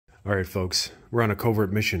All right, folks, we're on a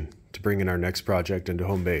covert mission to bring in our next project into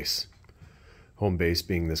home base. Home base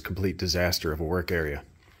being this complete disaster of a work area.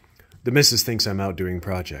 The missus thinks I'm out doing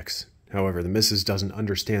projects. However, the missus doesn't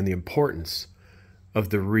understand the importance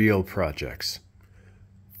of the real projects.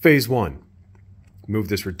 Phase 1. Move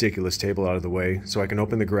this ridiculous table out of the way so I can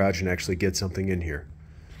open the garage and actually get something in here.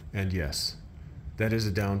 And yes, that is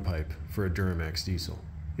a downpipe for a Duramax diesel.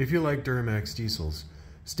 If you like Duramax diesels,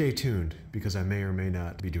 stay tuned because I may or may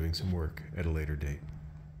not be doing some work at a later date.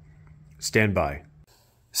 Stand by.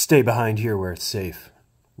 Stay behind here where it's safe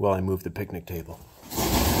while I move the picnic table.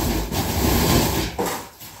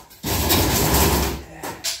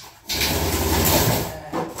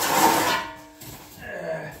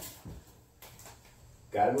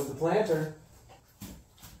 Gotta move the planter.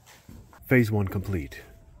 Phase 1 complete.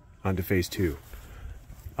 On to Phase 2.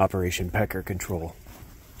 Operation Pecker Control.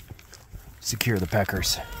 Secure the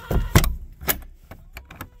peckers.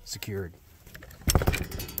 Secured.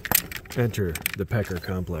 Enter the pecker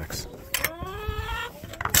complex.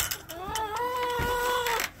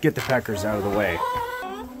 Get the peckers out of the way.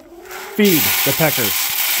 Feed the peckers.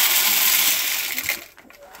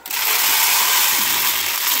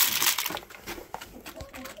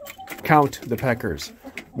 Count the peckers.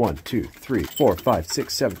 1, 2, 3, 4, 5,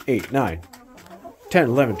 6, 7, 8, 9, 10,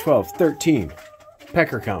 11, 12, 13.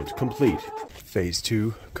 Pecker count complete. Phase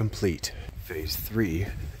 2 complete. Phase 3,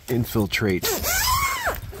 infiltrate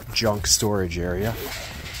junk storage area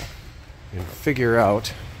and figure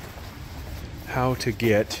out how to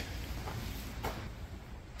get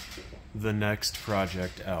the next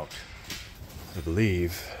project out. I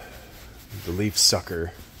believe the leaf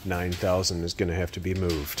sucker 9000 is going to have to be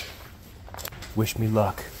moved. Wish me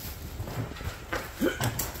luck.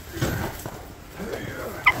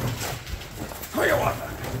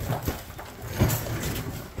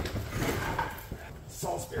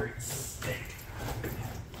 Salisbury steak.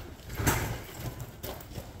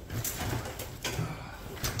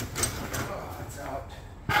 It's out.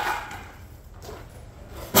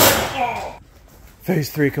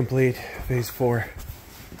 Phase 3 complete. Phase 4,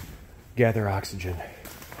 gather oxygen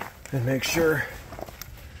and make sure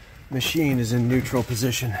machine is in neutral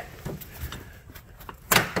position.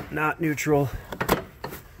 Not neutral.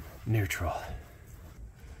 Neutral.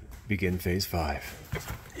 Begin Phase 5.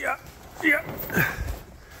 Yeah.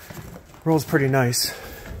 Rolls pretty nice,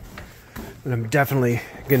 but I'm definitely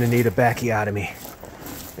gonna need a bacchiotomy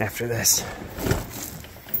after this.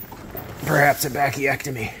 Perhaps a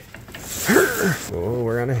bacchiectomy. Oh,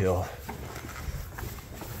 we're on a hill.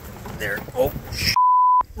 There. Oh,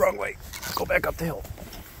 wrong way. Go back up the hill.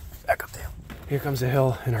 Back up the hill. Here comes a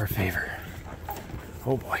hill in our favor.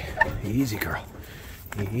 Oh boy. Easy, girl.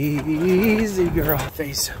 Easy, girl.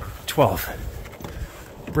 Phase 12.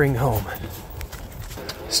 Bring home.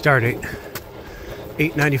 Start date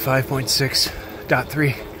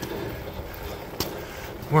 895.6.3.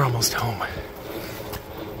 We're almost home.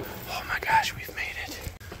 Oh my gosh, we've made it.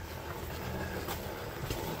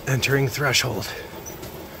 Entering threshold.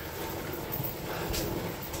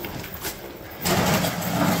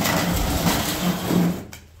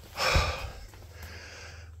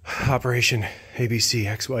 Operation ABC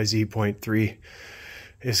XYZ.3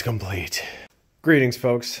 is complete. Greetings,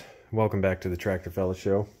 folks. Welcome back to the Tractor Fella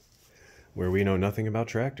Show, where we know nothing about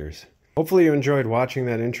tractors. Hopefully you enjoyed watching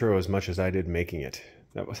that intro as much as I did making it.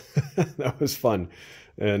 That was that was fun,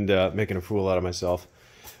 and making a fool out of myself.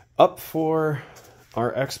 Up for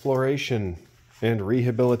our exploration and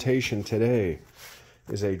rehabilitation today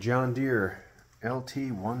is a John Deere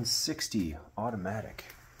LT160 automatic.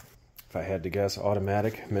 If I had to guess,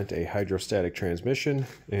 automatic meant a hydrostatic transmission,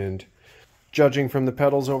 and judging from the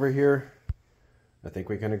pedals over here, I think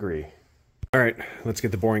we can agree. All right, let's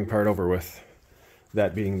get the boring part over with,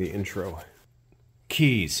 that being the intro.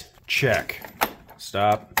 Keys, check.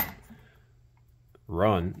 Stop.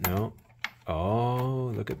 Run, no.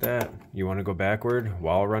 Oh, look at that. You want to go backward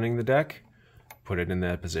while running the deck? Put it in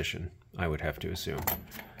that position, I would have to assume.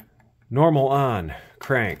 Normal on,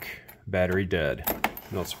 crank, battery dead.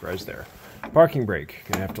 No surprise there. Parking brake,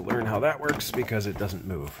 gonna have to learn how that works because it doesn't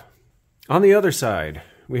move. On the other side,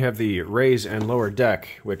 we have the raise and lower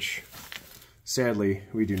deck, which sadly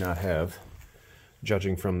we do not have,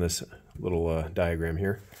 judging from this little diagram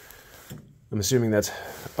here. I'm assuming that's,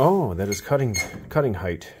 oh, that is cutting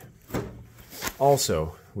height.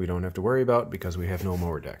 Also, we don't have to worry about because we have no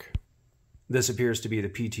mower deck. This appears to be the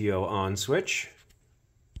PTO on switch.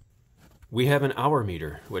 We have an hour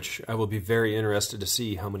meter, which I will be very interested to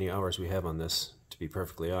see how many hours we have on this, to be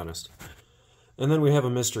perfectly honest. And then we have a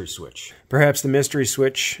mystery switch. Perhaps the mystery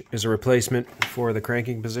switch is a replacement for the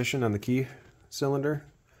cranking position on the key cylinder.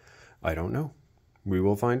 I don't know. We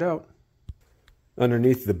will find out.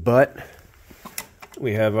 Underneath the butt,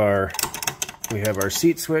 we have our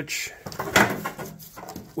seat switch,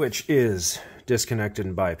 which is disconnected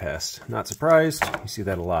and bypassed. Not surprised, you see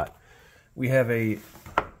that a lot. We have a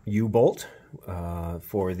U-bolt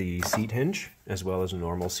for the seat hinge, as well as a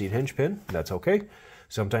normal seat hinge pin. That's okay.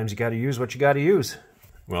 Sometimes you gotta use what you gotta use.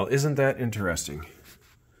 Well, isn't that interesting?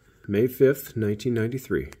 May 5th,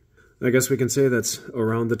 1993. I guess we can say that's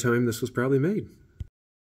around the time this was probably made.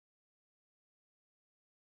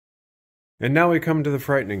 And now we come to the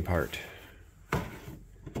frightening part.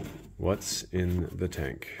 What's in the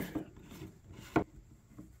tank?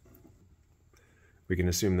 We can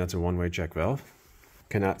assume that's a one-way check valve.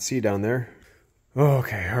 Cannot see down there.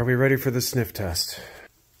 Okay, are we ready for the sniff test?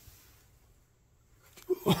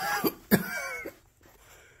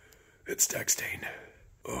 It's deck stain.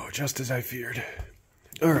 Oh, just as I feared.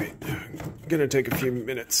 All right, gonna take a few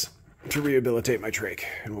minutes to rehabilitate my trach,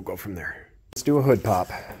 and we'll go from there. Let's do a hood pop.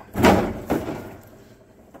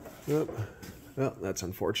 Yep. Well, that's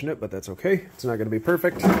unfortunate, but that's okay. It's not gonna be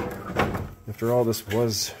perfect. After all, this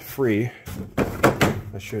was free.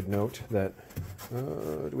 I should note that,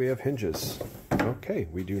 do we have hinges? Okay,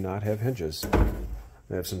 we do not have hinges.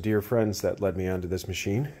 I have some dear friends that led me onto this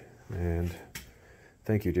machine, and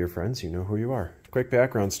thank you, dear friends. You know who you are. Quick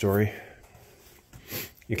background story.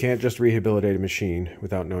 You can't just rehabilitate a machine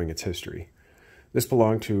without knowing its history. This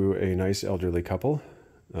belonged to a nice elderly couple.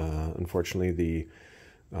 Unfortunately, the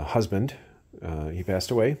husband, he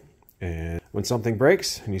passed away. And when something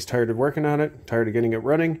breaks and he's tired of working on it, tired of getting it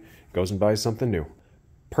running, goes and buys something new.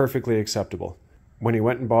 Perfectly acceptable. When he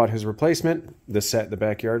went and bought his replacement, this sat in the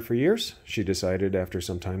backyard for years. She decided after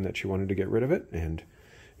some time that she wanted to get rid of it, and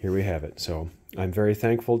here we have it. So I'm very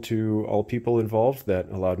thankful to all people involved that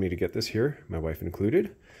allowed me to get this here, my wife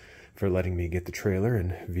included, for letting me get the trailer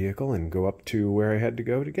and vehicle and go up to where I had to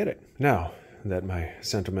go to get it. Now that my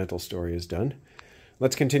sentimental story is done,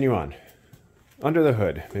 let's continue on. Under the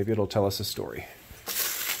hood, maybe it'll tell us a story.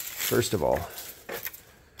 First of all,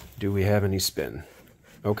 do we have any spin?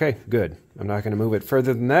 Okay, good. I'm not going to move it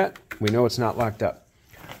further than that. We know it's not locked up.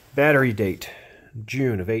 Battery date,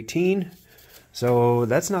 June of 18. So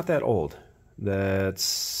that's not that old.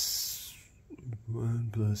 That's 1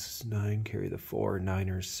 plus 9, carry the 4, 9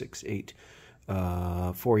 or 6, 8.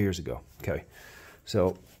 4 years ago. Okay,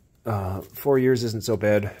 so 4 years isn't so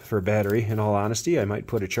bad for a battery. In all honesty, I might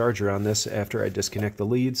put a charger on this after I disconnect the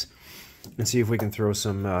leads and see if we can throw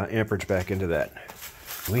some amperage back into that.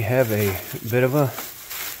 We have a bit of a,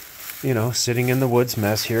 sitting in the woods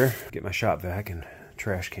mess here. Get my shop vac and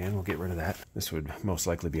trash can. We'll get rid of that. This would most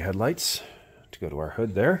likely be headlights. To go to our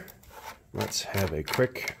hood there, let's have a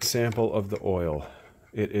quick sample of the oil.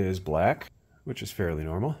 It is black, which is fairly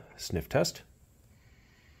normal. Sniff test.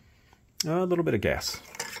 A little bit of gas.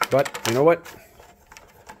 But you know what?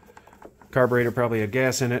 Carburetor probably had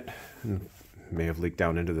gas in it and may have leaked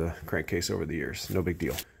down into the crankcase over the years. No big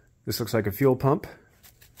deal. This looks like a fuel pump.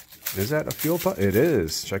 Is that a fuel pump? It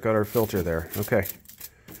is. Check out our filter there. Okay.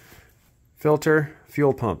 Filter,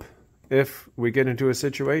 fuel pump. If we get into a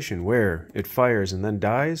situation where it fires and then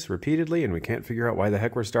dies repeatedly and we can't figure out why the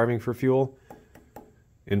heck we're starving for fuel,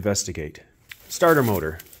 investigate. Starter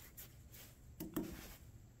motor.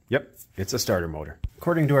 Yep, it's a starter motor.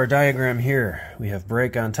 According to our diagram here, we have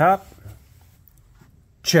brake on top.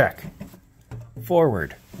 Check.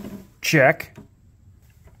 Forward. Check.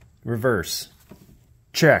 Reverse.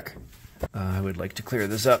 Check. I would like to clear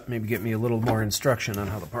this up, maybe get me a little more instruction on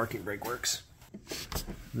how the parking brake works.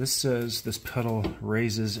 This says this pedal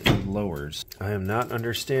raises and lowers. I am not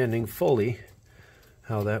understanding fully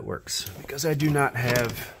how that works because I do not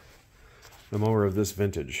have a mower of this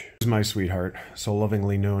vintage. This is my sweetheart, so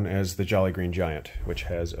lovingly known as the Jolly Green Giant, which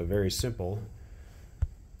has a very simple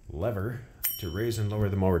lever to raise and lower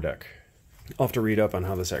the mower deck. I'll have to read up on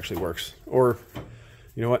how this actually works. Or,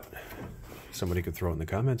 you know what? Somebody could throw in the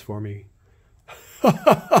comments for me.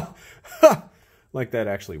 Like that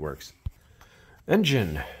actually works.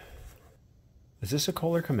 Engine. Is this a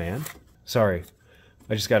Kohler command? Sorry,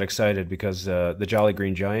 I just got excited because the Jolly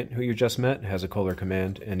Green Giant, who you just met, has a Kohler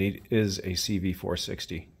command, and it is a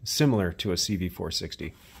CV460, similar to a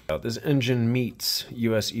CV460. This engine meets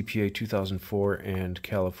US EPA 2004 and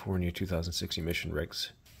California 2006 emission regs.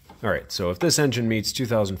 Alright, so if this engine meets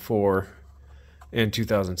 2004 and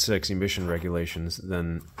 2006 emission regulations,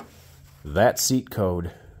 then that seat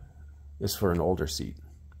code is for an older seat.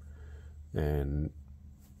 And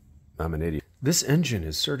I'm an idiot. This engine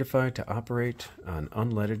is certified to operate on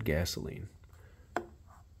unleaded gasoline.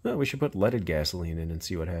 Well, we should put leaded gasoline in and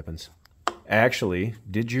see what happens. Actually,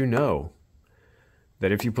 did you know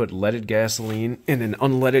that if you put leaded gasoline in an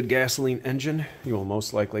unleaded gasoline engine, you will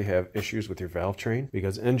most likely have issues with your valve train,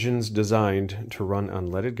 because engines designed to run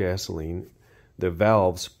on leaded gasoline, the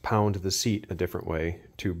valves pound the seat a different way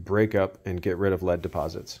to break up and get rid of lead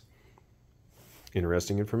deposits.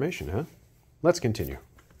 Interesting information, huh? Let's continue.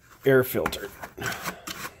 Air filter.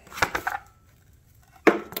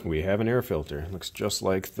 We have an air filter. Looks just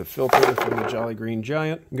like the filter from the Jolly Green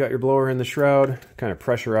Giant. You got your blower in the shroud. Kind of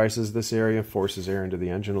pressurizes this area, forces air into the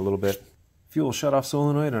engine a little bit. Fuel shutoff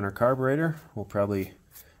solenoid on our carburetor. We'll probably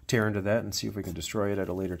tear into that and see if we can destroy it at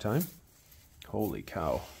a later time. Holy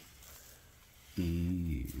cow.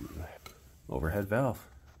 Ew. Overhead valve.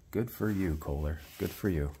 Good for you, Kohler. Good for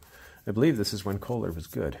you. I believe this is when Kohler was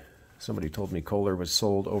good. Somebody told me Kohler was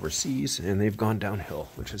sold overseas and they've gone downhill,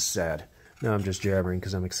 which is sad. Now I'm just jabbering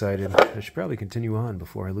because I'm excited. I should probably continue on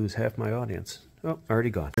before I lose half my audience. Oh, already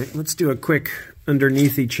gone. All right, let's do a quick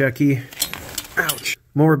underneathy checky. Ouch.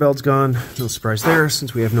 Mower belt's gone. No surprise there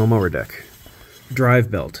since we have no mower deck. Drive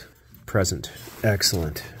belt. Present.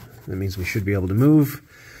 Excellent. That means we should be able to move,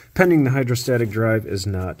 pending the hydrostatic drive is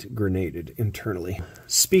not grenaded internally.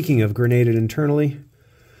 Speaking of grenaded internally,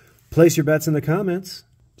 place your bets in the comments.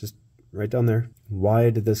 Just right down there. Why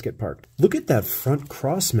did this get parked? Look at that front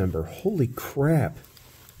cross member. Holy crap.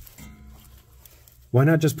 Why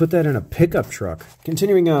not just put that in a pickup truck?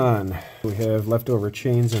 Continuing on, we have leftover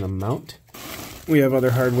chains and a mount. We have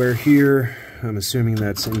other hardware here. I'm assuming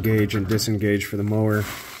that's engage and disengage for the mower.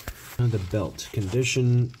 The belt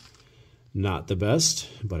condition, not the best,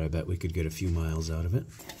 but I bet we could get a few miles out of it.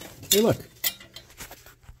 Hey, look.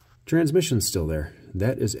 Transmission's still there.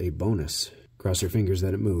 That is a bonus. Cross your fingers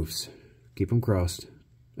that it moves. Keep them crossed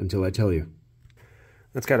until I tell you.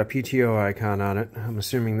 That's got a PTO icon on it. I'm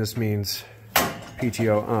assuming this means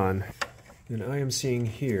PTO on. And I am seeing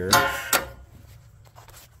here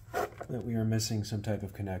that we are missing some type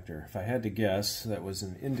of connector. If I had to guess, that was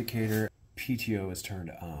an indicator PTO is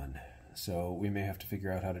turned on. So we may have to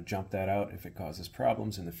figure out how to jump that out if it causes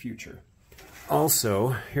problems in the future.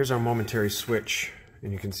 Also, here's our momentary switch.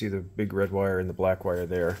 And you can see the big red wire and the black wire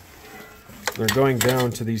there. We're going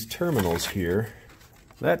down to these terminals here.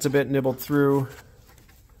 That's a bit nibbled through.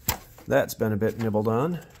 That's been a bit nibbled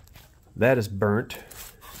on. That is burnt.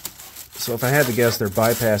 So if I had to guess, they're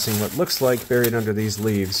bypassing what looks like buried under these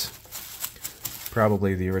leaves,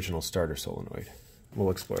 probably the original starter solenoid.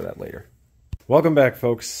 We'll explore that later. Welcome back,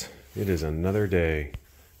 folks. It is another day.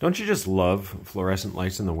 Don't you just love fluorescent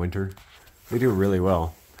lights in the winter? They do really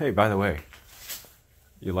well. Hey, by the way,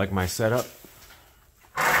 you like my setup?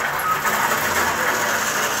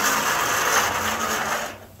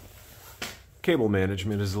 Cable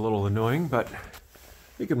management is a little annoying, but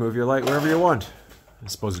you can move your light wherever you want. I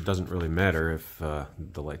suppose it doesn't really matter if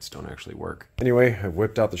the lights don't actually work. Anyway, I've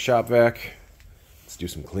whipped out the shop vac. Let's do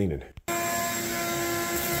some cleaning.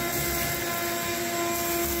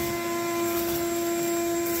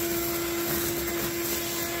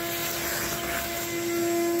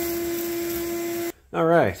 All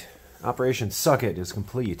right, Operation Suck It is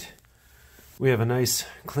complete. We have a nice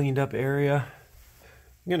cleaned up area.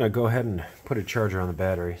 I'm gonna go ahead and put a charger on the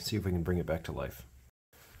battery, see if we can bring it back to life.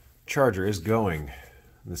 Charger is going.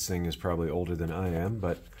 This thing is probably older than I am,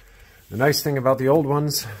 but the nice thing about the old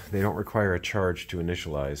ones, they don't require a charge to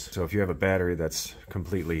initialize. So if you have a battery that's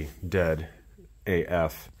completely dead,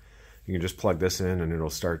 AF, you can just plug this in and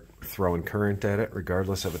it'll start throwing current at it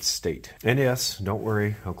regardless of its state. And yes, don't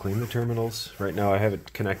worry, I'll clean the terminals. Right now I have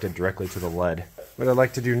it connected directly to the lead. What I'd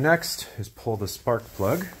like to do next is pull the spark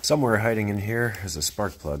plug. Somewhere hiding in here is a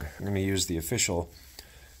spark plug. I'm going to use the official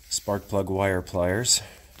spark plug wire pliers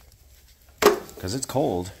because it's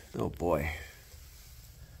cold. Oh boy.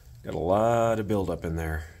 Got a lot of buildup in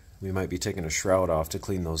there. We might be taking a shroud off to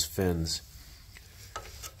clean those fins.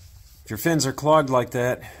 If your fins are clogged like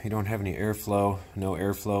that, you don't have any airflow. No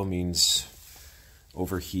airflow means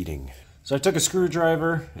overheating. So I took a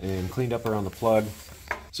screwdriver and cleaned up around the plug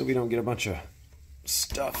so we don't get a bunch of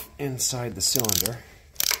stuff inside the cylinder.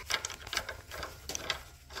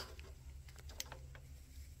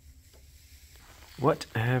 What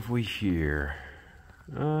have we here?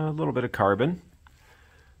 A little bit of carbon,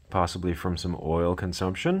 possibly from some oil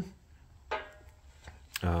consumption.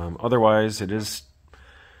 Otherwise,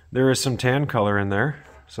 there is some tan color in there,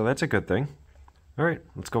 so that's a good thing. All right,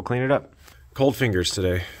 let's go clean it up. Cold fingers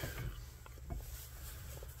today.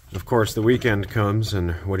 Of course, the weekend comes,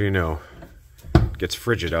 and what do you know? It gets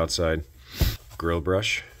frigid outside. Grill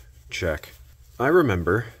brush, check. I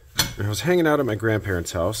remember I was hanging out at my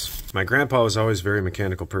grandparents' house. My grandpa was always a very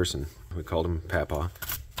mechanical person. We called him Papa.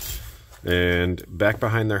 And back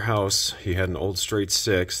behind their house, he had an old straight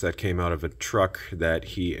 6 that came out of a truck that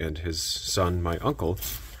he and his son, my uncle,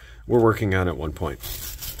 were working on at one point.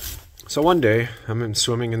 So one day, I'm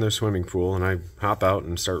swimming in their swimming pool, and I hop out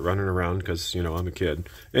and start running around because, you know, I'm a kid.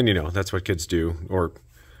 And, you know, that's what kids do, or,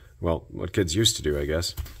 well, what kids used to do, I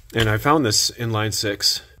guess. And I found this inline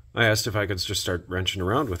 6. I asked if I could just start wrenching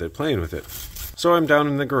around with it, playing with it. So I'm down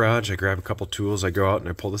in the garage, I grab a couple tools, I go out and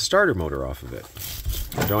I pull the starter motor off of it.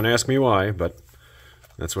 Don't ask me why, but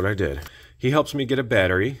that's what I did. He helps me get a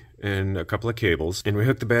battery and a couple of cables, and we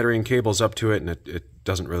hook the battery and cables up to it, and it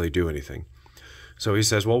doesn't really do anything. So he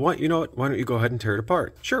says, well, you know what, why don't you go ahead and tear it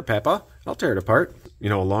apart? Sure, Papa, I'll tear it apart. You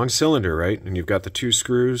know, a long cylinder, right? And you've got the 2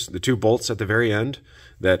 screws, the 2 bolts at the very end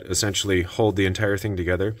that essentially hold the entire thing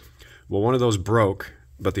together. Well, one of those broke,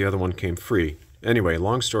 but the other one came free. Anyway,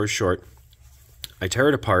 long story short, I tear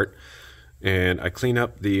it apart, and I clean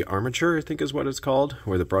up the armature, I think is what it's called,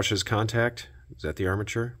 where the brushes contact. Is that the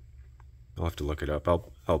armature? I'll have to look it up.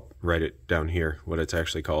 I'll write it down here, what it's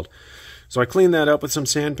actually called. So I clean that up with some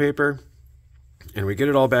sandpaper, and we get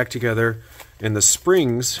it all back together, and the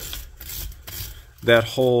springs that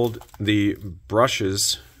hold the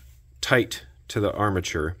brushes tight to the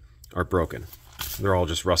armature are broken. They're all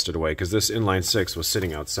just rusted away, because this inline 6 was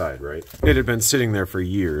sitting outside, right? It had been sitting there for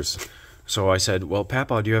years. So I said, well,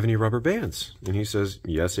 Papa, do you have any rubber bands? And he says,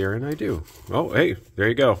 yes, Aaron, I do. Oh, hey, there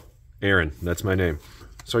you go. Aaron, that's my name.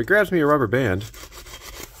 So he grabs me a rubber band,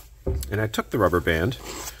 and I took the rubber band,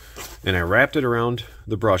 and I wrapped it around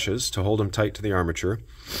the brushes to hold them tight to the armature.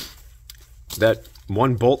 That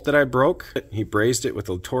one bolt that I broke, he brazed it with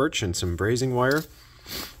a torch and some brazing wire.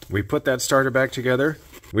 We put that starter back together.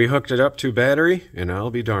 We hooked it up to battery, and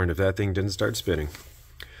I'll be darned if that thing didn't start spinning.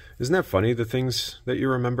 Isn't that funny, the things that you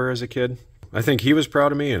remember as a kid? I think he was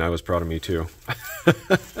proud of me, and I was proud of me too.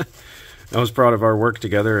 I was proud of our work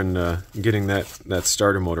together and getting that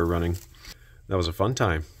starter motor running. That was a fun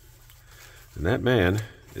time. And that man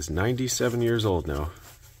is 97 years old now.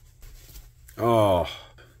 Oh,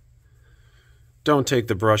 don't take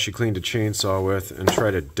the brush you cleaned a chainsaw with and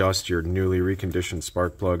try to dust your newly reconditioned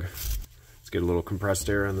spark plug. Let's get a little compressed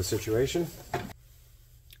air on the situation.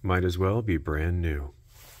 Might as well be brand new.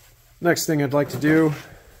 Next thing I'd like to do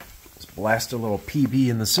is blast a little PB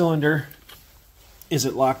in the cylinder. Is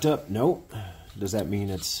it locked up? Nope. Does that mean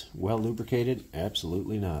it's well lubricated?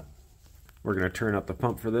 Absolutely not. We're going to turn up the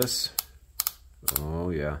pump for this. Oh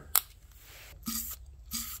yeah.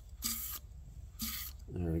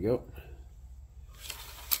 There we go.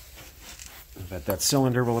 I bet that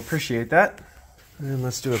cylinder will appreciate that. And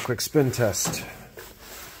let's do a quick spin test.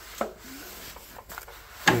 Oh,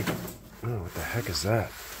 what the heck is that?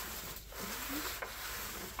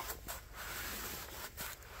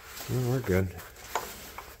 Oh, we're good.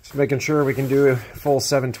 Just making sure we can do a full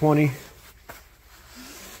 720,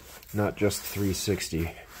 not just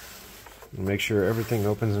 360. And make sure everything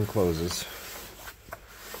opens and closes.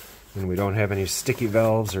 And we don't have any sticky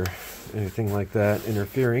valves or anything like that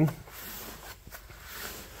interfering.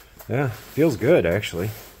 Yeah, feels good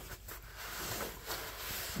actually.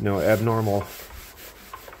 No abnormal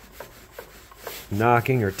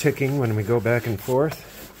knocking or ticking when we go back and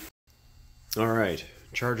forth. Alright,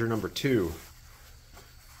 charger number 2.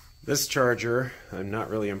 This charger I'm not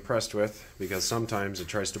really impressed with because sometimes it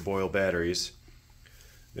tries to boil batteries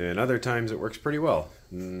and other times it works pretty well.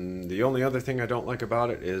 The only other thing I don't like about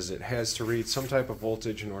it is it has to read some type of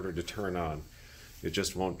voltage in order to turn on. It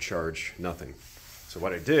just won't charge nothing. So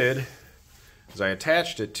what I did is I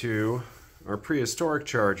attached it to our prehistoric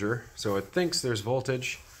charger so it thinks there's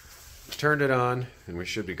voltage, turned it on, and we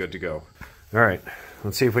should be good to go. Alright,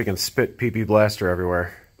 let's see if we can spit PP Blaster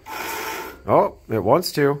everywhere. Oh, it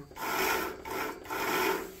wants to.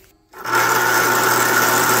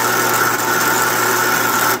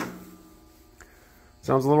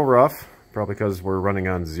 Sounds a little rough, probably because we're running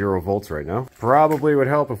on 0 volts right now. Probably would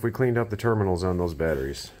help if we cleaned up the terminals on those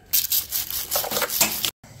batteries.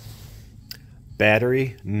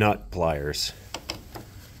 Battery nut pliers.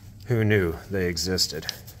 Who knew they existed?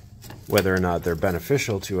 Whether or not they're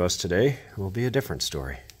beneficial to us today will be a different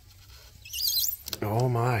story. Oh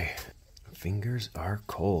my, fingers are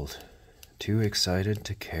cold. Too excited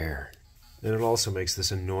to care. And it also makes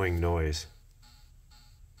this annoying noise.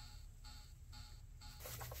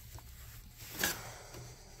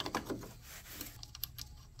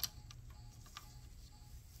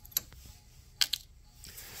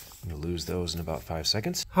 I'm going to lose those in about 5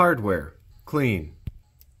 seconds. Hardware, clean.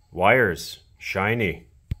 Wires, shiny.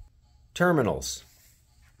 Terminals,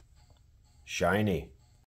 shiny.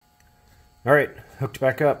 Alright, hooked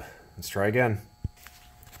back up. Let's try again.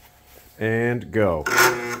 And go.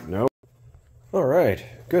 Nope. All right,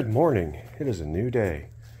 good morning. It is a new day.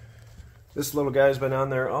 This little guy's been on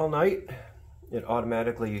there all night. It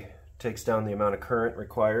automatically takes down the amount of current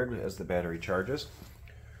required as the battery charges.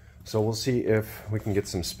 So we'll see if we can get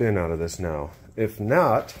some spin out of this now. If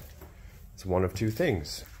not, it's one of two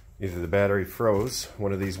things. Either the battery froze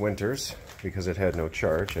one of these winters because it had no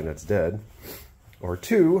charge and it's dead, or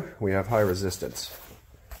two, we have high resistance.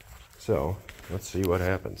 So let's see what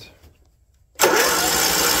happens.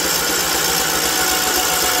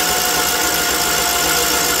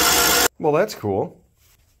 Well, that's cool.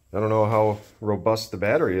 I don't know how robust the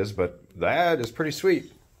battery is, but that is pretty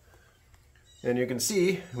sweet. And you can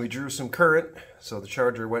see we drew some current, so the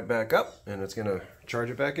charger went back up and it's gonna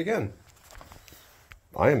charge it back again.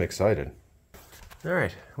 I am excited. All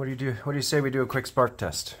right, what do you say we do a quick spark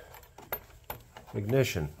test?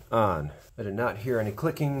 Ignition on. I did not hear any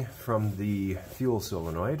clicking from the fuel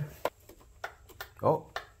solenoid. Oh,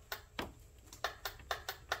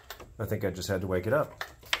 I think I just had to wake it up.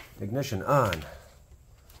 Ignition on.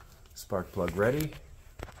 Spark plug ready.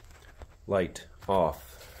 Light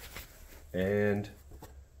off. And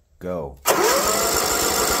go.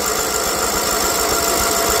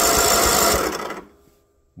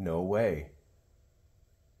 No way.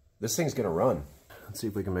 This thing's gonna run. Let's see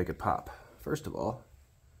if we can make it pop. First of all,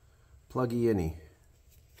 pluggy inny.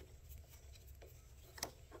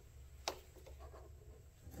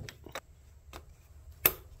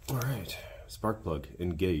 All right. Spark plug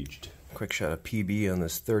engaged. Quick shot of PB on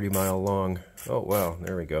this 30-mile long. Oh wow,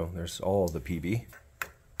 there we go. There's all the PB.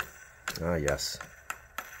 Ah yes.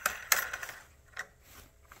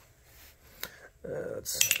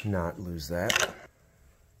 Let's not lose that.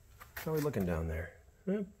 How are we looking down there?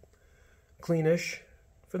 Cleanish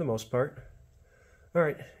for the most part. All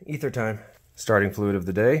right, ether time. Starting fluid of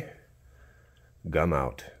the day. Gum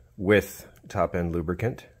out with top end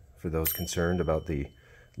lubricant for those concerned about the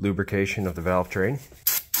lubrication of the valve train.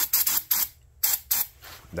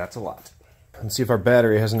 That's a lot. Let's see if our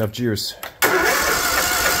battery has enough juice.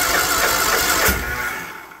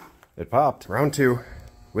 It popped. Round 2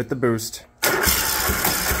 with the boost.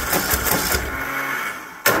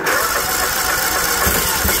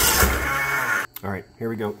 All right, here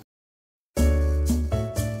we go.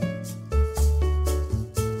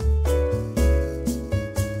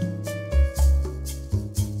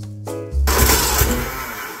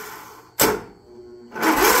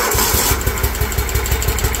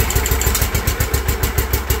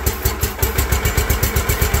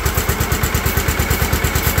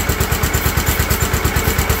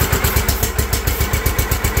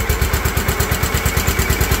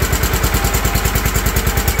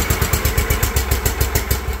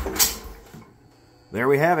 There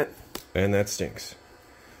we have it. And that stinks.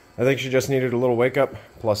 I think she just needed a little wake up.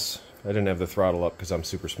 Plus, I didn't have the throttle up because I'm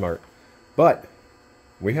super smart. But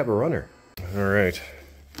we have a runner. All right.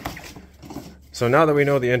 So now that we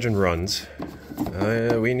know the engine runs,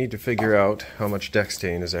 we need to figure out how much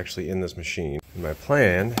dextane is actually in this machine. And my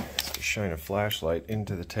plan is to shine a flashlight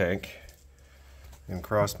into the tank and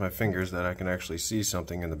cross my fingers that I can actually see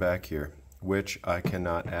something in the back here, which I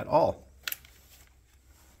cannot at all.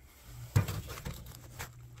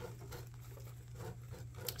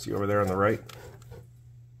 See over there on the right?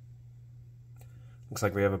 Looks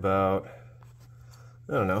like we have about,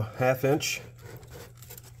 I don't know, half inch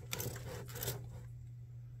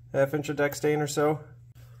of dextane or so.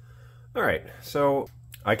 All right, so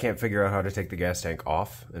I can't figure out how to take the gas tank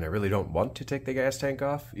off, and I really don't want to take the gas tank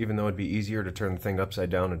off, even though it'd be easier to turn the thing upside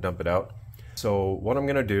down and dump it out. So what I'm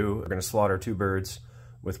gonna do, we're gonna slaughter 2 birds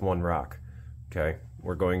with 1 rock, okay?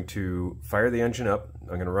 We're going to fire the engine up.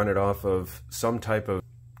 I'm gonna run it off of some type of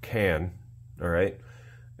can, all right?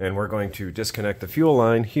 And we're going to disconnect the fuel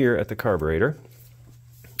line here at the carburetor.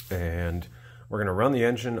 And we're gonna run the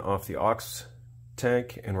engine off the aux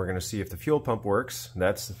tank, and we're gonna see if the fuel pump works.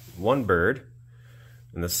 That's 1 bird.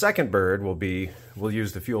 And the second bird will be, we'll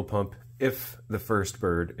use the fuel pump if the first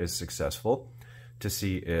bird is successful to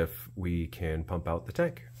see if we can pump out the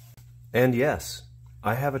tank. And yes,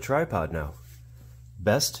 I have a tripod now.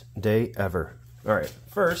 Best day ever. All right,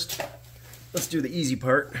 first, let's do the easy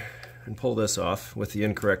part and pull this off with the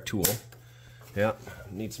incorrect tool. Yeah,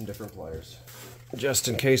 need some different pliers. Just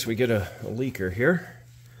in case we get a leaker here.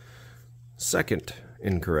 Second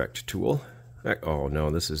incorrect tool. Oh no,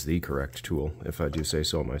 this is the correct tool, if I do say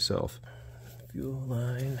so myself. Fuel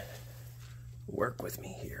line, work with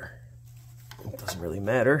me here. It doesn't really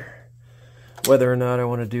matter whether or not I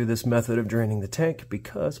want to do this method of draining the tank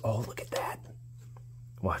because, oh, look at that.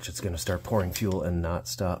 Watch, it's going to start pouring fuel and not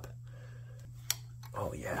stop.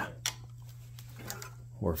 Oh yeah,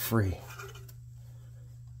 we're free.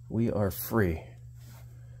 we are free.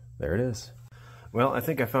 There it is. Well, I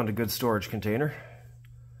think I found a good storage container.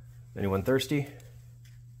 Anyone thirsty?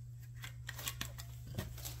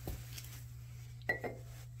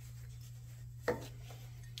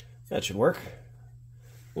 That should work.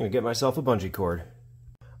 I'm gonna get myself a bungee cord.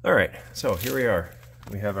 All right, so here we are.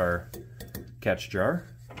 We have our catch jar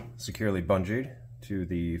securely bungeed to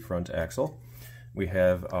the front axle. We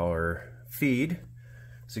have our feed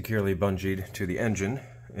securely bungeed to the engine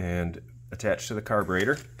and attached to the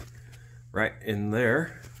carburetor right in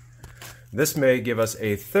there. This may give us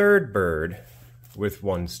a third bird with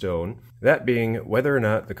one stone, that being whether or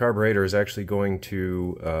not the carburetor is actually going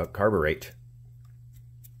to carburate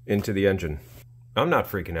into the engine. I'm not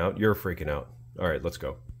freaking out, you're freaking out. All right, let's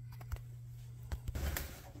go.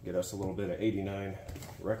 Get us a little bit of 89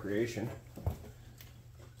 recreation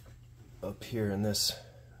up here in this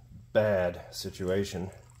bad situation.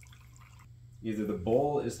 Either the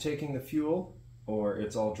bowl is taking the fuel or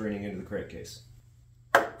it's all draining into the crate case.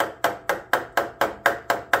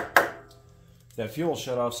 That fuel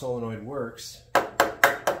shutoff solenoid works.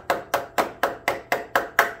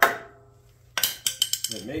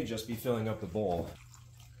 It may just be filling up the bowl.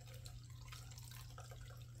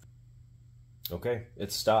 Okay,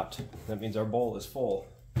 it's stopped. That means our bowl is full.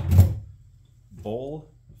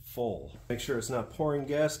 Bowl full. Make sure it's not pouring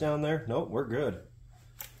gas down there. Nope, we're good.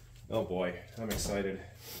 Oh boy, I'm excited.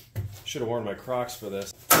 Should have worn my Crocs for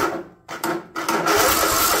this.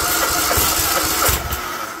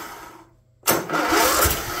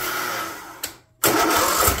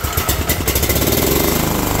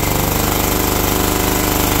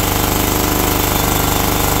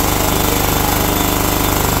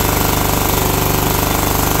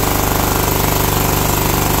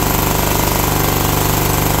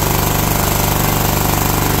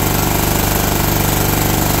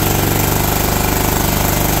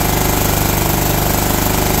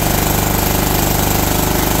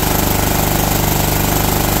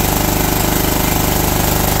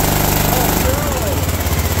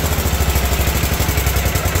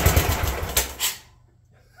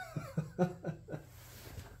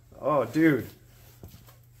 Oh, dude,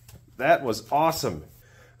 that was awesome.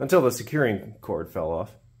 Until the securing cord fell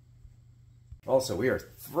off. Also, we are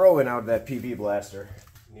throwing out that PB blaster.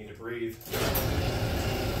 Need to breathe.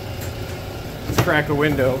 Let's crack a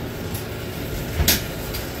window.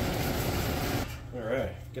 All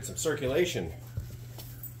right, get some circulation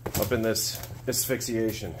up in this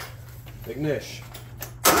asphyxiation. Ignition.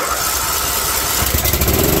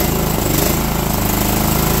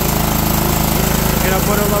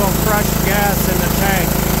 Put a little crushed gas in the tank.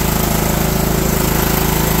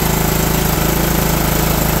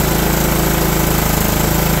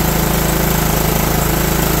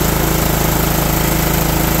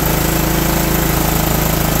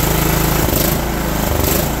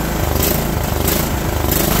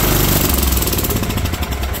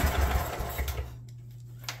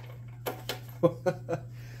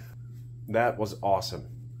 That was awesome.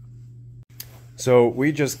 So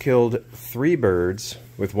we just killed 3 birds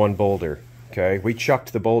with 1 boulder, okay? We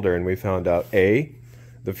chucked the boulder and we found out A,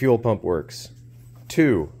 the fuel pump works.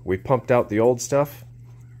 2, we pumped out the old stuff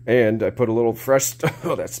and I put a little fresh stuff,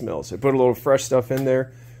 oh that smells. I put a little fresh stuff in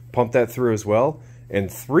there, pumped that through as well. And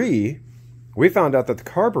 3, we found out that the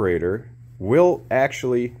carburetor will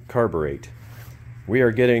actually carburate. We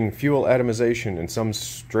are getting fuel atomization in some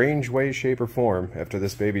strange way, shape, or form after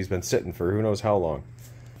this baby's been sitting for who knows how long.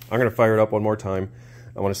 I'm going to fire it up one more time.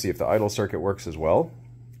 I want to see if the idle circuit works as well.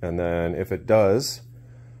 And then if it does,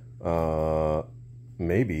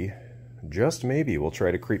 maybe, just maybe, we'll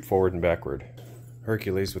try to creep forward and backward.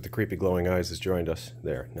 Hercules with the creepy glowing eyes has joined us.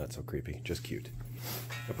 There, not so creepy, just cute.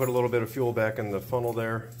 I put a little bit of fuel back in the funnel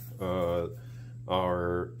there.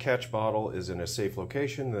 Our catch bottle is in a safe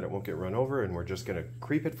location that it won't get run over, and we're just going to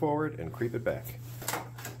creep it forward and creep it back.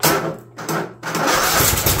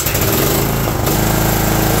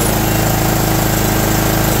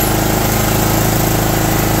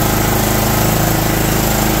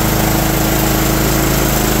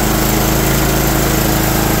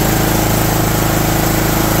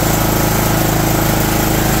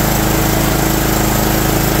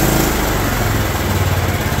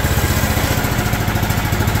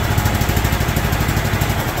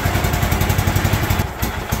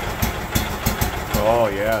 Oh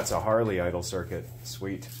yeah, it's a Harley idle circuit.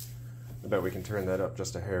 Sweet. I bet we can turn that up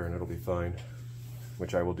just a hair and it'll be fine,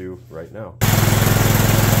 which I will do right now.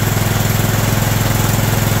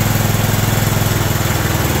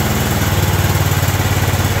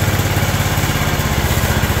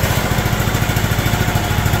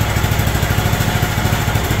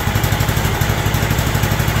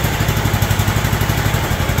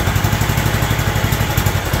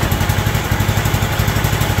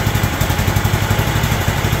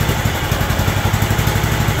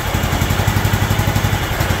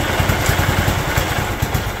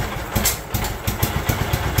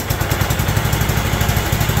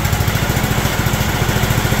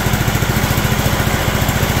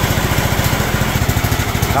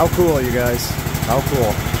 How cool, you guys. How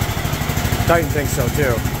cool. Titan thinks so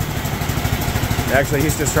too. Actually,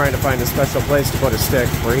 he's just trying to find a special place to put a stick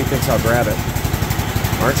where he thinks I'll grab it.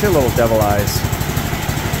 Aren't you, little devil eyes?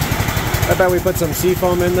 I bet we put some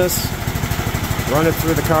seafoam in this, run it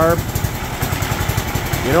through the carb.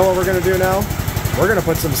 You know what we're going to do now? We're going to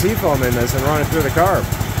put some seafoam in this and run it through the carb.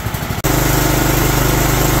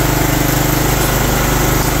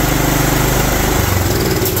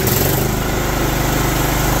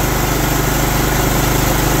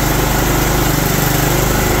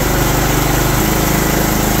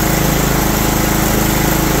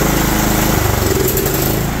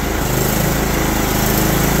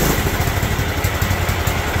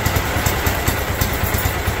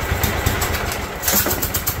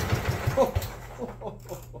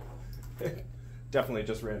 Definitely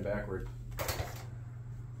just ran backward.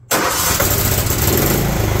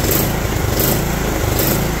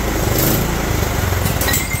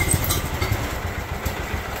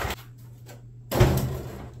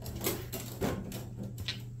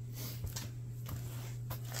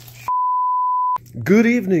 Good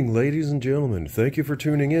evening, ladies and gentlemen. Thank you for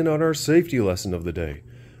tuning in on our safety lesson of the day.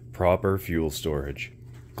 Proper fuel storage.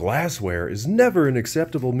 Glassware is never an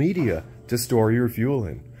acceptable media to store your fuel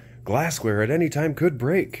in. Glassware at any time could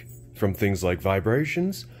break from things like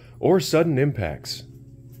vibrations or sudden impacts.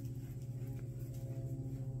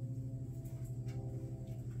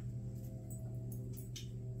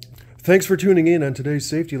 Thanks for tuning in on today's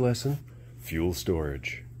safety lesson, fuel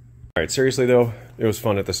storage. All right, seriously though, it was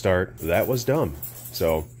fun at the start. That was dumb.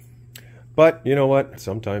 So, but you know what?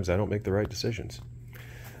 Sometimes I don't make the right decisions.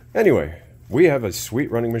 Anyway, we have a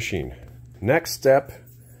sweet running machine. Next step,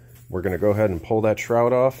 we're going to go ahead and pull that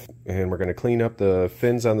shroud off, and we're going to clean up the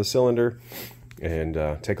fins on the cylinder and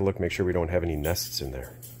take a look, make sure we don't have any nests in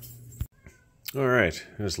there. All right,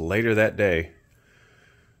 it was later that day.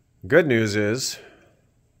 Good news is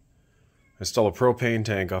I stole a propane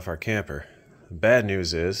tank off our camper. The bad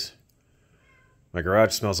news is my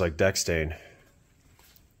garage smells like deck stain.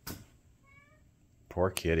 Poor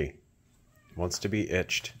kitty. Wants to be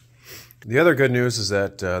itched. The other good news is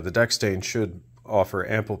that the deck stain should offer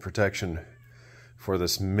ample protection for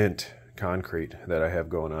this mint concrete that I have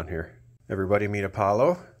going on here. Everybody meet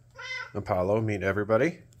Apollo. Apollo, meet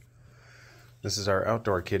everybody. This is our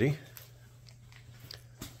outdoor kitty.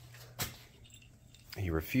 He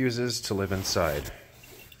refuses to live inside.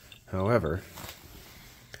 However,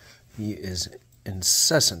 he is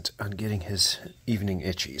incessant on getting his evening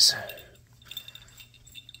itchies.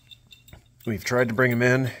 We've tried to bring him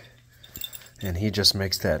in, and he just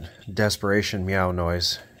makes that desperation meow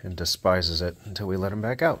noise and despises it until we let him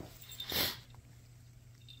back out.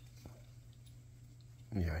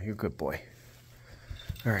 Yeah, you're a good boy.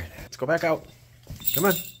 All right, let's go back out. Come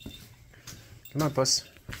on. Come on, puss.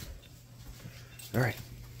 All right.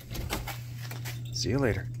 See you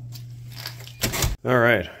later. All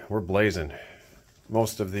right, we're blazing.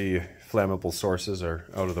 Most of the flammable sources are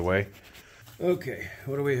out of the way. Okay,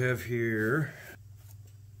 what do we have here?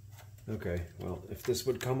 Okay, well, if this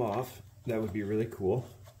would come off, that would be really cool.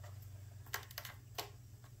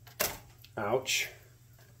 Ouch.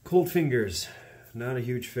 Cold fingers, not a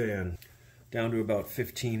huge fan. Down to about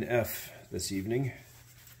 15F this evening.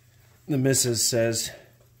 The missus says,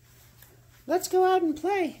 "Let's go out and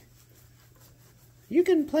play. You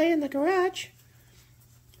can play in the garage,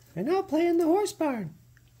 and I'll play in the horse barn."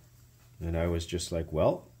 And I was just like,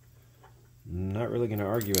 well, I'm not really going to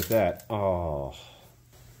argue with that. Oh,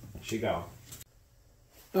 she go.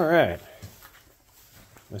 All right.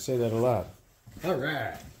 I say that a lot. All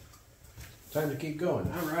right. Time to keep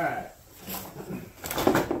going. All right.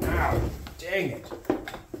 Ow, dang it.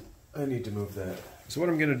 I need to move that. So what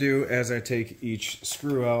I'm going to do as I take each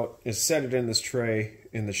screw out is set it in this tray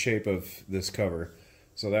in the shape of this cover.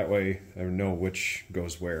 So that way I know which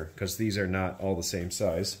goes where, because these are not all the same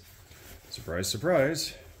size. Surprise,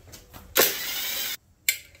 surprise.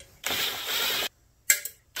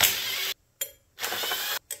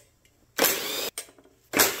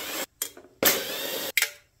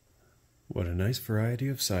 What a nice variety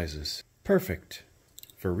of sizes. Perfect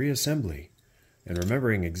for reassembly and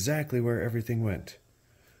remembering exactly where everything went.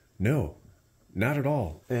 No, not at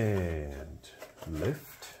all. And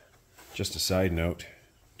lift. Just a side note,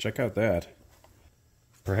 check out that.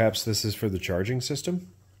 Perhaps this is for the charging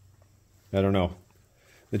system? I don't know.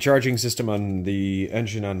 The charging system on the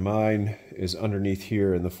engine on mine is underneath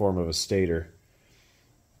here in the form of a stator.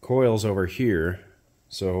 Coil's over here,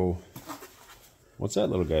 so what's that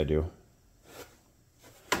little guy do?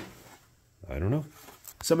 I don't know.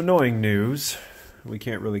 Some annoying news. We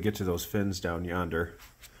can't really get to those fins down yonder.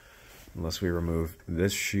 unless we remove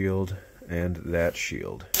this shield and that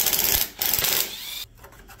shield.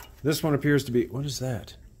 This one appears to be, what is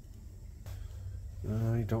that?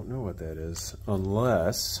 I don't know what that is,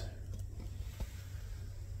 unless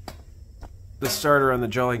the starter on the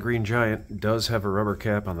Jolly Green Giant does have a rubber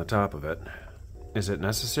cap on the top of it. Is it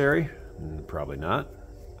necessary? Probably not.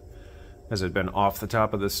 Has it been off the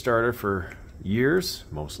top of the starter for years?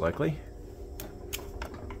 Most likely.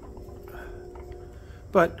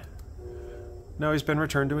 But now he's been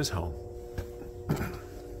returned to his home.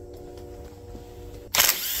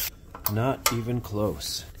 Not even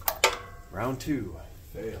close. Round 2.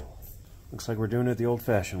 Fail. Looks like we're doing it the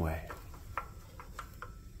old-fashioned way.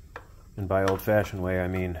 And by old-fashioned way, I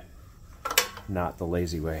mean not the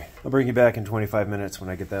lazy way. I'll bring you back in 25 minutes when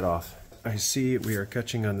I get that off. I see we are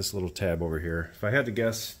catching on this little tab over here. If I had to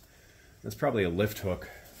guess, that's probably a lift hook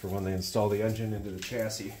for when they install the engine into the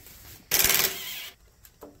chassis.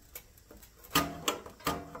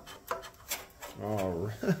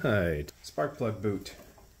 Alright. Spark plug boot.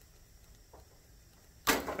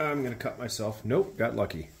 I'm gonna cut myself. Nope, got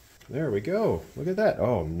lucky. There we go. Look at that.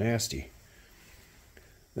 Oh, nasty.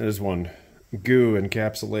 That is one goo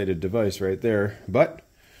encapsulated device right there, but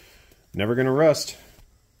never gonna rust.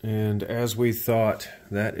 And as we thought,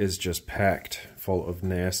 that is just packed full of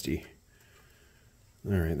nasty.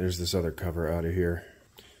 Alright, there's this other cover out of here.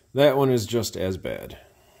 That one is just as bad.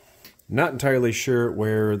 Not entirely sure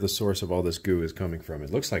where the source of all this goo is coming from. It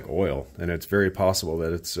looks like oil, and it's very possible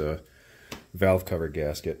that it's a valve cover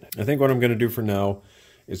gasket. I think what I'm going to do for now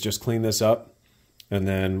is just clean this up, and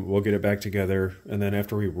then we'll get it back together, and then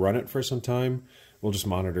after we run it for some time, we'll just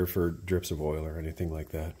monitor for drips of oil or anything like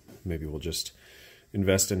that. Maybe we'll just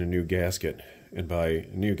invest in a new gasket, and by a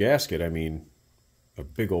new gasket I mean a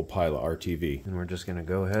big old pile of RTV. And we're just going to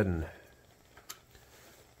go ahead and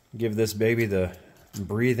give this baby the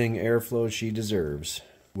breathing airflow she deserves.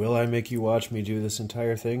 Will I make you watch me do this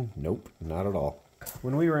entire thing? Nope, not at all.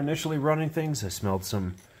 When we were initially running things, I smelled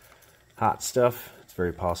some hot stuff. It's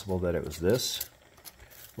very possible that it was this,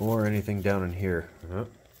 or anything down in here,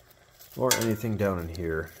 or anything down in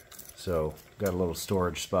here. So, got a little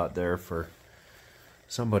storage spot there for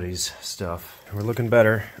somebody's stuff. We're looking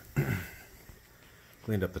better.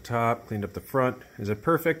 Cleaned up the top, cleaned up the front. Is it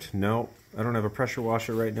perfect? No. I don't have a pressure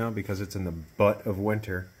washer right now because it's in the butt of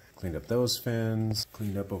winter. Cleaned up those fins,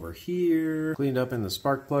 cleaned up over here, cleaned up in the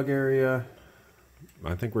spark plug area.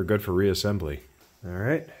 I think we're good for reassembly.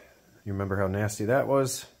 Alright, you remember how nasty that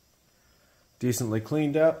was? Decently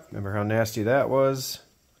cleaned up. Remember how nasty that was?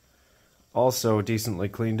 Also decently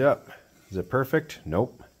cleaned up. Is it perfect?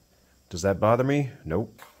 Nope. Does that bother me?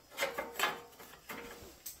 Nope.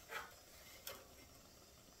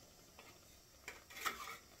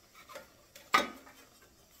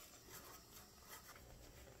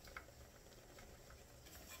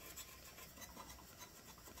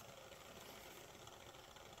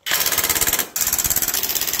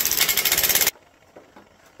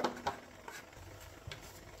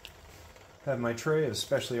 Have my tray of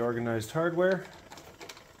specially organized hardware.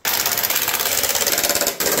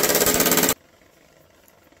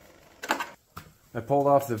 I pulled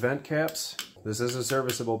off the vent caps. This is a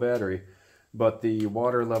serviceable battery, but the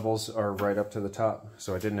water levels are right up to the top,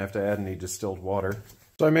 so I didn't have to add any distilled water.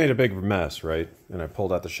 So I made a big mess, right? And I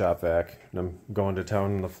pulled out the shop vac, and I'm going to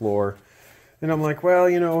town on the floor. And I'm like, well,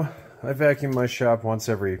 you know, I vacuum my shop once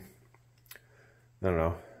every, I don't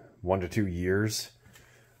know, 1 to 2 years.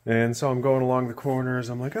 And so I'm going along the corners.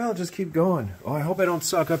 I'm like, oh, I'll just keep going. Oh, I hope I don't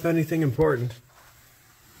suck up anything important.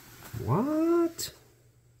 What?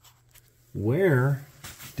 Where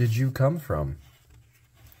did you come from,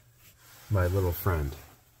 my little friend?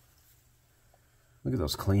 Look at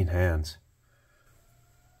those clean hands.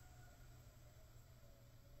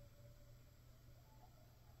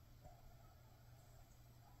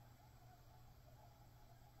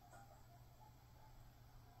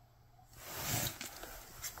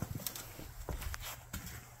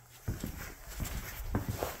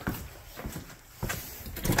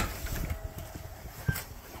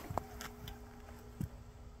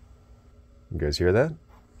 You guys hear that?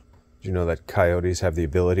 Did you know that coyotes have the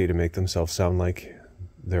ability to make themselves sound like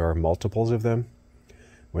there are multiples of them,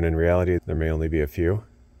 when in reality there may only be a few?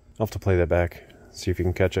 I'll have to play that back, see if you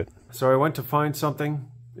can catch it. So I went to find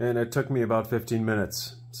something, and it took me about 15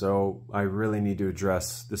 minutes. So I really need to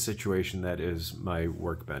address the situation that is my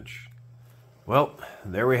workbench. Well,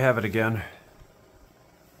 there we have it again.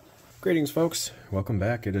 Greetings, folks. Welcome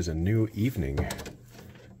back. It is a new evening.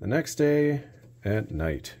 The next day at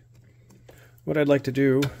night. What I'd like to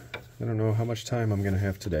do, I don't know how much time I'm going to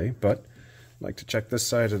have today, but I'd like to check this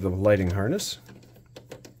side of the lighting harness.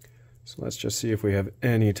 So let's just see if we have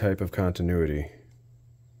any type of continuity.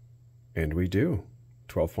 And we do.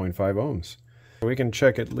 12.5 ohms. We can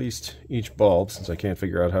check at least each bulb since I can't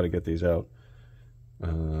figure out how to get these out.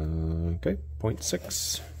 Okay,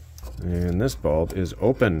 0.6. And this bulb is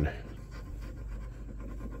open.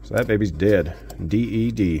 So that baby's dead.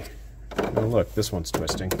 DED. Oh look, this one's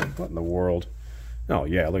twisting. What in the world? Oh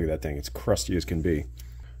yeah, look at that thing. It's crusty as can be.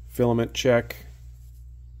 Filament check.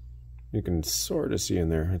 You can sort of see in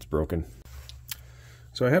there it's broken.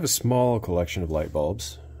 So I have a small collection of light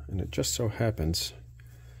bulbs, and it just so happens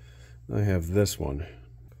I have this one.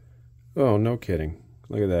 Oh, no kidding.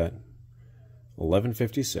 Look at that.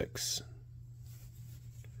 1156.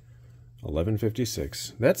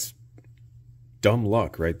 1156. That's dumb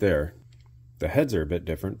luck right there. The heads are a bit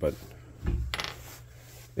different, but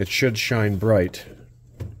it should shine bright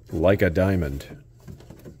like a diamond.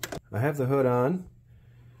 I have the hood on,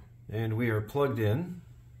 and we are plugged in.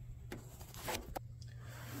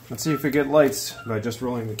 Let's see if we get lights by just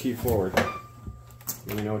rolling the key forward.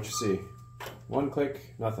 Let me know what you see. 1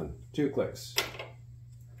 click, nothing. 2 clicks.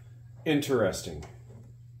 Interesting.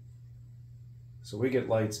 So we get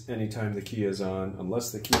lights anytime the key is on,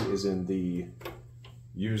 unless the key is in the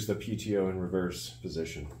use the PTO in reverse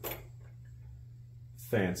position.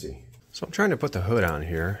 Fancy. So I'm trying to put the hood on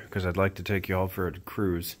here because I'd like to take y'all for a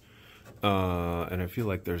cruise. And I feel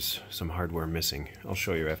like there's some hardware missing. I'll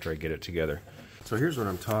show you after I get it together. So here's what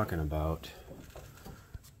I'm talking about.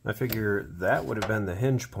 I figure that would have been the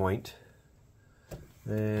hinge point,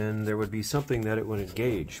 and there would be something that it would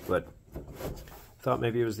engage, but thought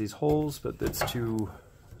maybe it was these holes, but it's too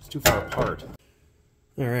far apart.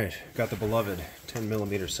 All right, got the beloved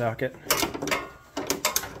 10mm socket.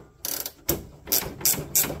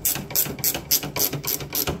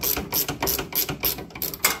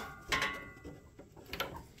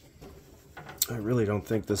 I really don't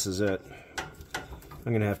think this is it.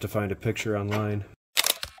 I'm gonna have to find a picture online.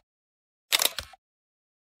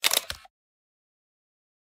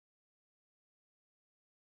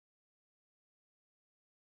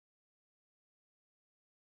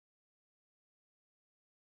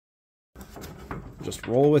 Just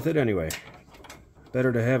roll with it anyway.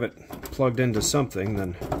 Better to have it plugged into something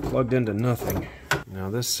than plugged into nothing. Now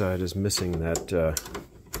this side is missing that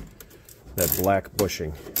that black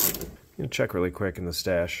bushing. I'm gonna check really quick in the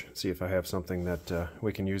stash, see if I have something that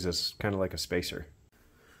we can use as kind of like a spacer.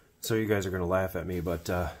 So you guys are gonna laugh at me, but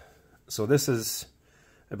so this is,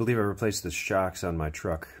 I believe I replaced the shocks on my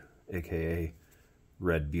truck, aka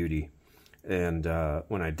Red Beauty, and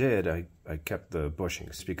when I did, I kept the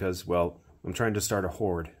bushings because, well, I'm trying to start a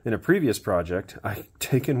horde. In a previous project, I'd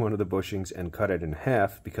taken one of the bushings and cut it in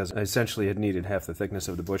half because I essentially had needed half the thickness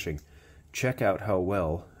of the bushing. Check out how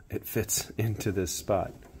well it fits into this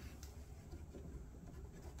spot.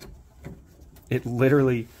 It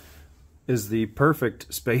literally is the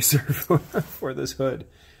perfect spacer for this hood.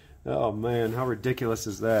 Oh man, how ridiculous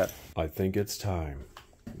is that? I think it's time.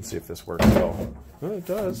 Let's see if this works well. Well, it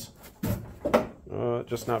does.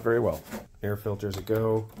 Just not very well. Air filters a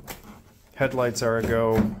go. Headlights are a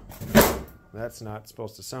go. That's not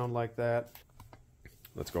supposed to sound like that.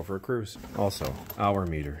 Let's go for a cruise. Also, hour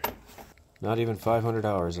meter. Not even 500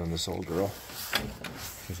 hours on this old girl.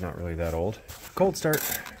 She's not really that old. Cold start.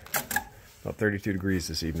 About 32 degrees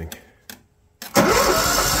this evening. I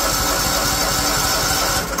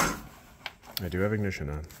do have ignition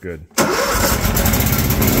on. Good.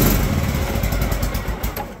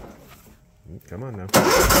 Come on now.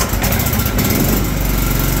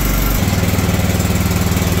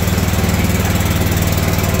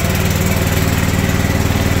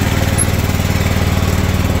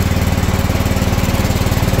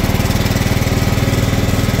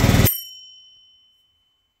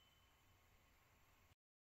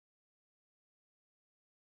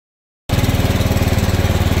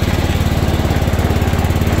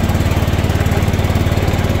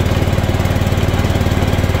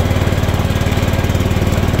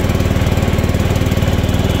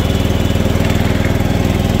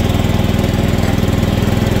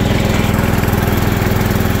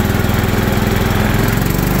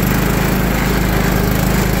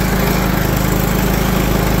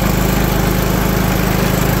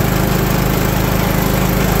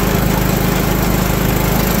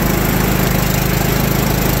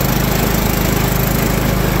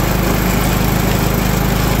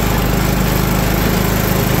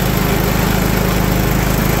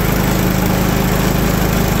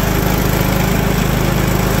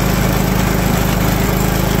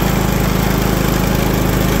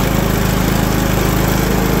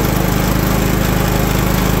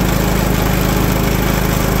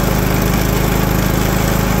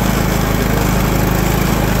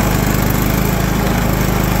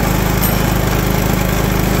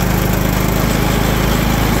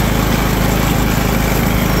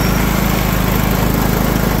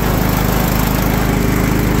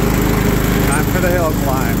 of the hill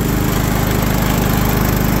climb.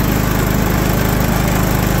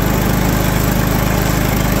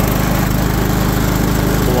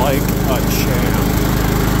 Like a champ.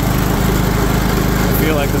 I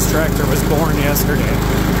feel like this tractor was born yesterday.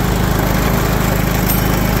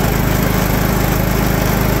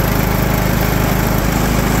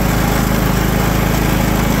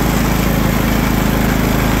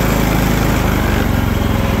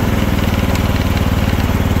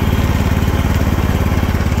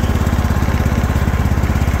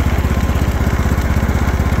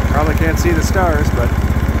 Probably can't see the stars, but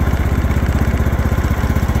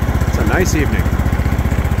it's a nice evening.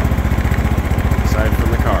 Aside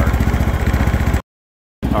from the car.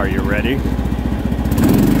 Are you ready? 3,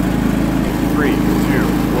 2,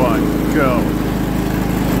 1, go.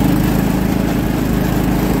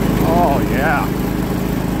 Oh yeah.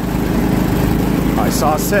 I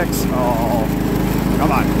saw 6. Oh,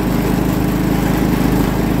 come on.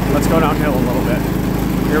 Let's go downhill a little bit.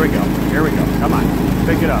 Here we go. Here we go. Come on.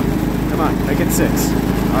 Pick it up. Come on. Make it 6.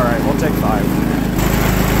 All right. We'll take 5.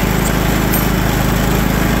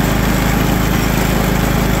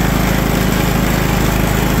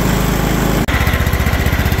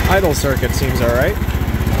 Idle circuit seems all right.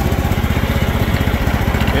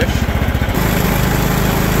 Ish.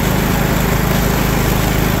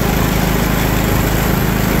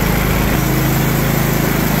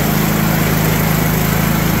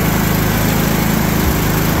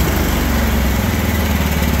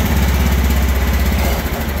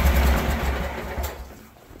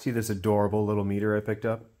 See this adorable little meter I picked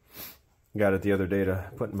up? Got it the other day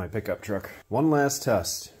to put in my pickup truck. One last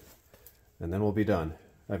test, and then we'll be done.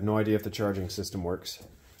 I have no idea if the charging system works.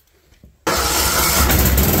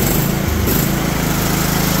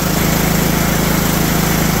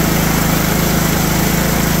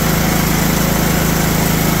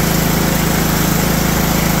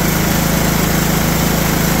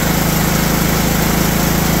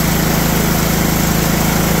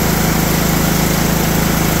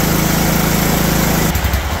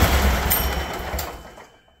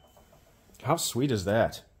 How sweet is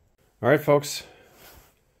that? All right, folks.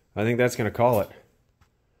 I think that's going to call it.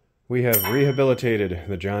 We have rehabilitated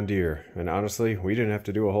the John Deere, and honestly, we didn't have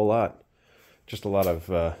to do a whole lot. Just a lot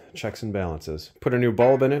of checks and balances. Put a new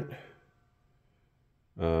bulb in it.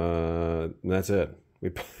 That's it.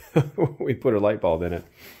 We put a light bulb in it.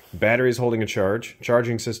 Battery is holding a charge.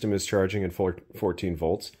 Charging system is charging at 14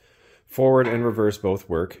 volts. Forward and reverse both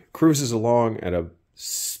work. Cruises along at a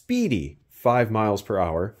speedy 5 miles per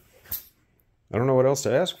hour. I don't know what else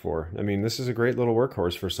to ask for. I mean, this is a great little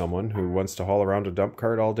workhorse for someone who wants to haul around a dump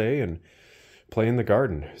cart all day and play in the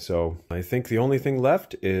garden. So I think the only thing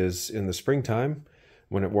left is in the springtime,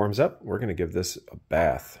 when it warms up, we're going to give this a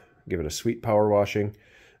bath. Give it a sweet power washing.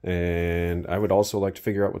 And I would also like to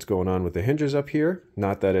figure out what's going on with the hinges up here.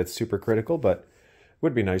 Not that it's super critical, but it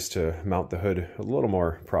would be nice to mount the hood a little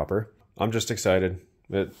more proper. I'm just excited.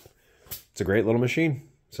 It's a great little machine.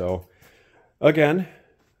 So again,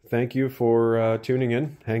 thank you for tuning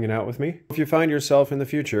in, hanging out with me. If you find yourself in the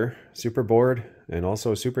future super bored and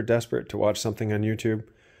also super desperate to watch something on YouTube,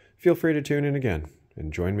 feel free to tune in again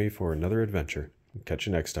and join me for another adventure. Catch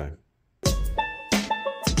you next time.